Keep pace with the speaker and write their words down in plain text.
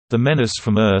The Menace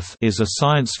from Earth is a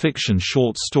science fiction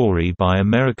short story by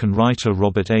American writer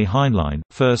Robert A. Heinlein,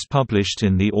 first published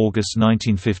in the August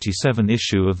 1957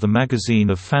 issue of the Magazine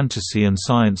of Fantasy and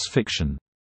Science Fiction.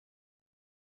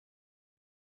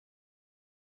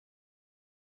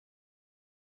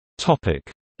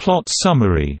 Plot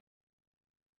summary.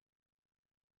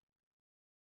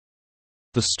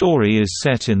 The story is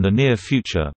set in the near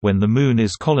future, when the Moon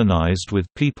is colonized with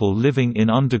people living in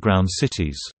underground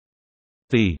cities.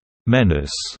 The Menace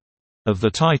of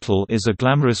the title is a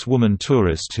glamorous woman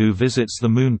tourist who visits the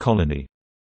Moon colony.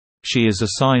 She is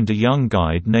assigned a young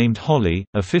guide named Holly,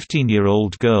 a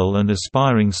 15-year-old girl and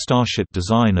aspiring starship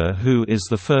designer who is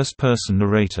the first-person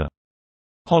narrator.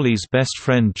 Holly's best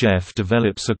friend Jeff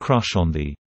develops a crush on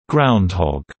the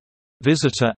groundhog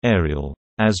visitor, Ariel.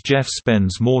 As Jeff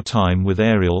spends more time with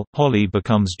Ariel, Holly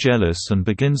becomes jealous and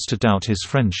begins to doubt his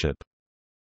friendship.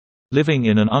 Living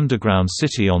in an underground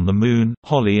city on the Moon,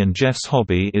 Holly and Jeff's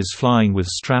hobby is flying with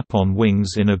strap-on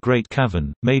wings in a great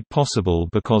cavern, made possible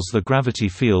because the gravity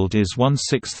field is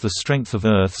 1/6 the strength of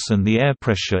Earth's and the air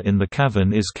pressure in the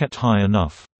cavern is kept high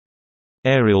enough.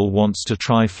 Ariel wants to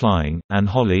try flying, and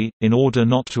Holly, in order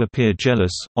not to appear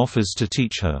jealous, offers to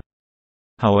teach her.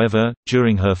 However,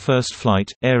 during her first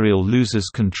flight, Ariel loses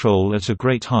control at a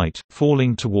great height,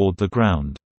 falling toward the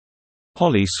ground.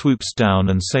 Holly swoops down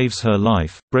and saves her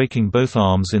life, breaking both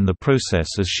arms in the process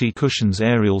as she cushions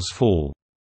Ariel's fall.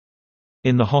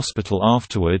 In the hospital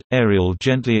afterward, Ariel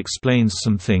gently explains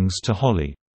some things to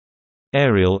Holly.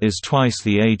 Ariel is twice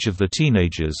the age of the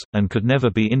teenagers, and could never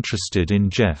be interested in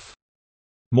Jeff.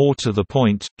 More to the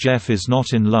point, Jeff is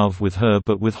not in love with her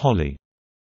but with Holly.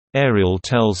 Ariel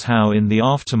tells how in the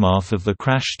aftermath of the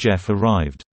crash Jeff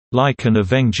arrived, like an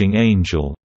avenging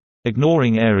angel,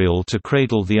 ignoring Ariel to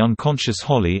cradle the unconscious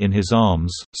Holly in his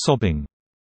arms, sobbing.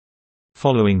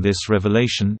 Following this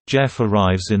revelation, Jeff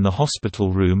arrives in the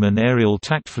hospital room and Ariel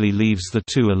tactfully leaves the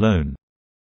two alone.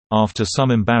 After some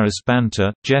embarrassed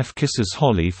banter, Jeff kisses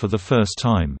Holly for the first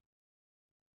time.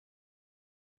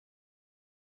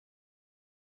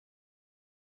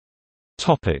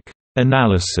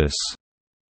 Analysis.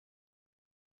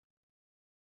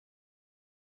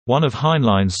 One of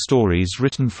Heinlein's stories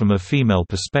written from a female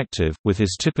perspective, with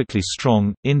his typically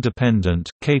strong, independent,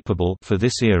 capable for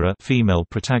this era female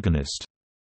protagonist.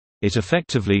 It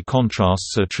effectively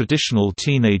contrasts a traditional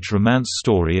teenage romance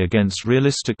story against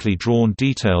realistically drawn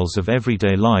details of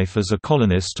everyday life as a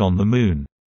colonist on the Moon.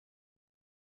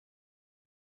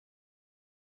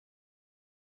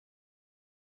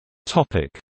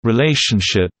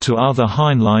 Relationship to other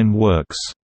Heinlein works.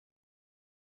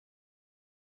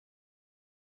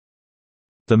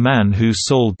 The Man Who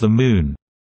Sold the Moon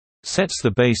sets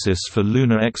the basis for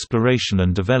lunar exploration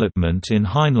and development in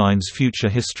Heinlein's future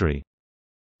history.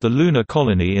 The lunar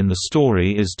colony in the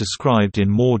story is described in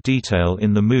more detail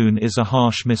in The Moon is a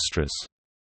Harsh Mistress.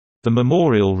 The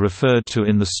memorial referred to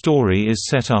in the story is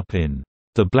set up in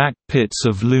The Black Pits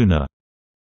of Luna.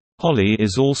 Holly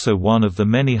is also one of the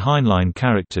many Heinlein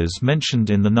characters mentioned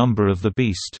in The Number of the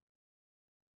Beast.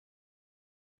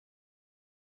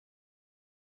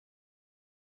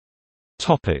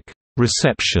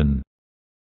 Reception.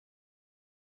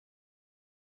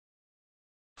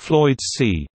 Floyd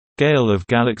C. Gale of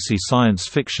Galaxy science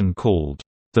fiction called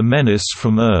The Menace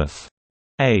from Earth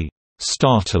a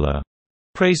startler,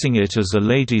 praising it as a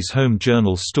ladies' home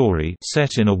journal story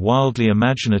set in a wildly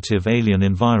imaginative alien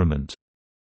environment.